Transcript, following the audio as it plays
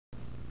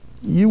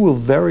You will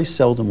very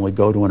seldomly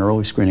go to an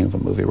early screening of a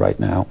movie right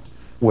now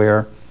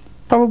where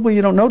probably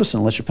you don't notice it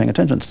unless you're paying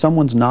attention.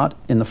 Someone's not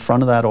in the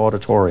front of that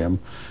auditorium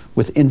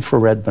with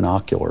infrared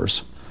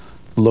binoculars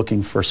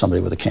looking for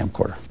somebody with a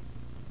camcorder.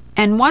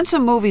 And once a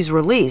movie's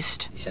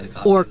released,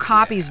 or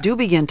copies do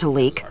begin to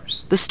leak,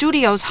 the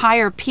studios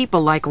hire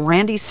people like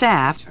Randy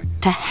Saft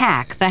to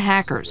hack the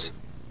hackers.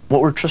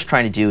 What we're just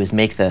trying to do is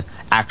make the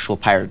actual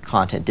pirate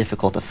content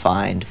difficult to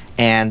find,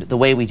 and the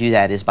way we do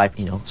that is by,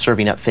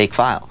 serving up fake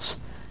files.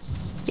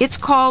 It's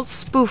called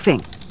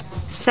spoofing.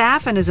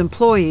 Saft and his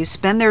employees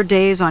spend their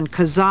days on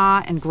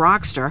Kazaa and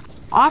Grokster,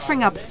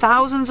 offering up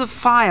thousands of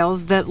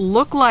files that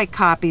look like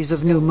copies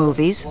of new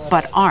movies,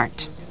 but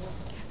aren't.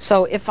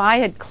 So if I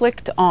had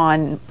clicked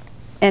on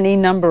any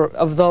number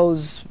of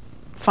those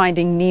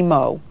Finding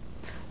Nemo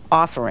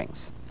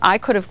offerings, I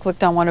could have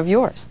clicked on one of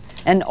yours,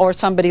 or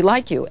somebody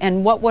like you.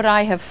 And what would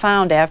I have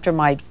found after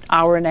my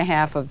hour and a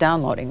half of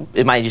downloading?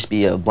 It might just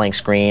be a blank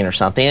screen or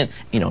something.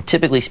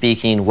 Typically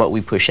speaking, what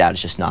we push out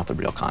is just not the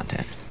real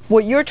content.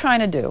 What you're trying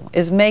to do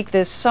is make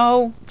this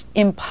so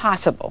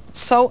impossible,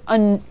 so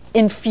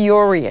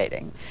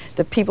infuriating,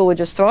 that people would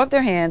just throw up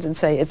their hands and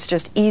say, it's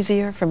just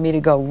easier for me to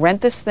go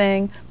rent this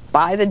thing,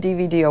 buy the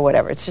DVD or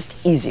whatever. It's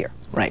just easier.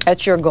 Right.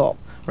 That's your goal.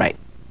 Right.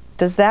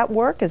 Does that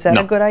work? Is that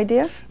a good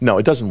idea? No,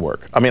 it doesn't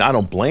work. I mean, I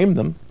don't blame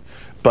them,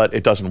 but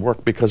it doesn't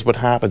work because what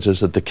happens is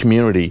that the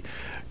community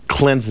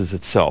cleanses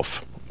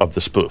itself of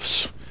the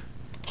spoofs.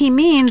 He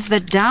means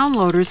that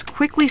downloaders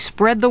quickly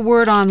spread the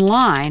word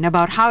online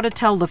about how to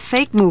tell the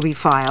fake movie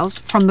files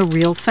from the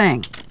real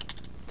thing.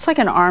 It's like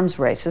an arms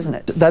race, isn't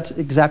it? That's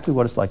exactly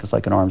what it's like. It's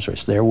like an arms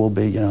race. There will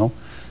be,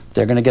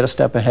 they're going to get a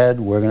step ahead.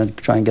 We're going to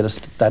try and get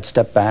that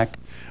step back.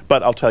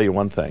 But I'll tell you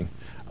one thing.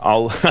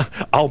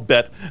 I'll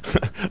bet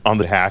on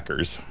the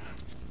hackers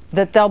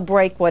that they'll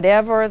break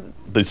whatever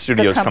the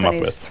studios the come up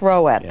with.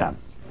 Throw at them.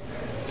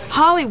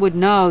 Hollywood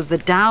knows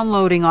that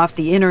downloading off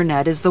the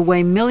internet is the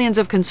way millions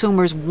of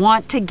consumers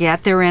want to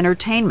get their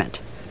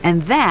entertainment,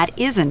 and that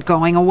isn't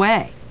going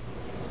away.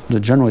 The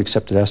generally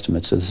accepted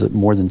estimates is that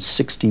more than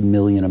 60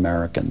 million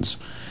Americans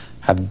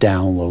have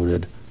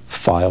downloaded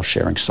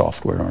file-sharing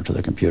software onto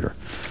their computer.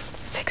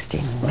 60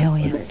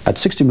 million. At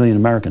 60 million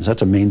Americans,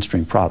 that's a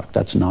mainstream product.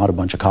 That's not a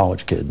bunch of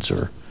college kids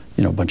or,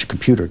 a bunch of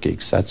computer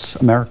geeks. That's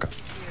America.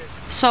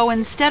 So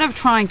instead of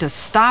trying to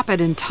stop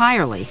it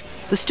entirely,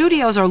 the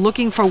studios are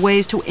looking for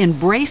ways to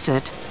embrace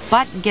it,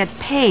 but get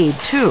paid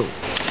too.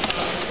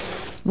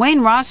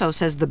 Wayne Rosso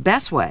says the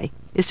best way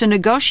is to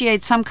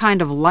negotiate some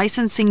kind of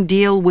licensing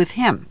deal with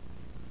him.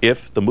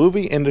 If the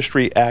movie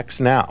industry acts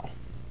now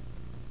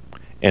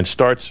and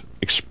starts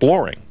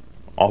exploring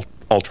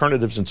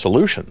alternatives and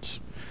solutions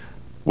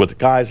with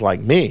guys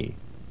like me,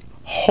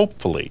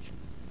 hopefully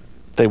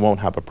they won't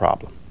have a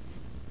problem.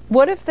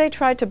 What if they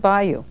tried to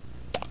buy you?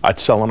 I'd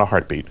sell in a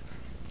heartbeat.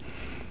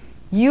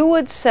 You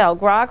would sell,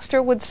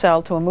 Grokster would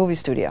sell to a movie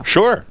studio?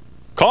 Sure.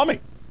 Call me.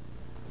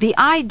 The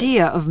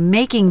idea of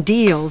making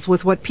deals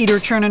with what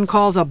Prt2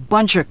 calls a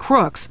bunch of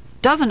crooks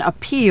doesn't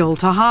appeal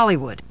to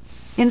Hollywood.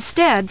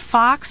 Instead,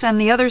 Fox and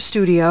the other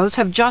studios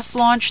have just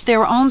launched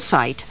their own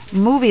site,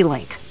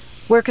 MovieLink,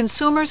 where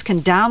consumers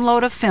can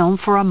download a film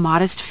for a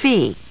modest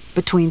fee,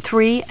 between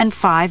 $3 and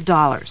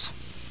 $5.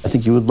 I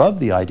think you would love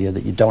the idea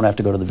that you don't have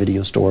to go to the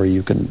video store,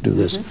 you can do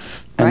this.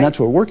 And that's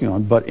what we're working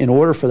on. But in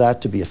order for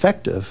that to be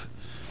effective,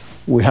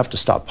 we have to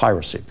stop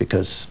piracy,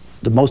 because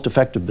the most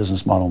effective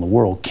business model in the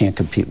world can't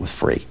compete with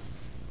free.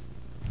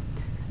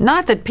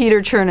 Not that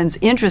Prt2's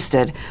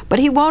interested, but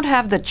he won't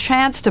have the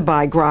chance to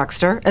buy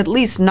Grokster, at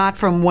least not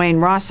from Wayne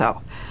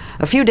Rosso.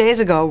 A few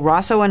days ago,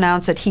 Rosso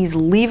announced that he's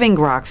leaving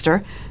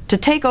Grokster to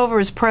take over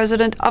as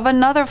president of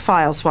another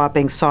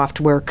file-swapping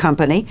software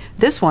company,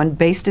 this one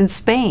based in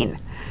Spain.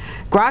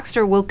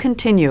 Grokster will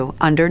continue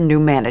under new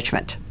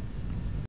management.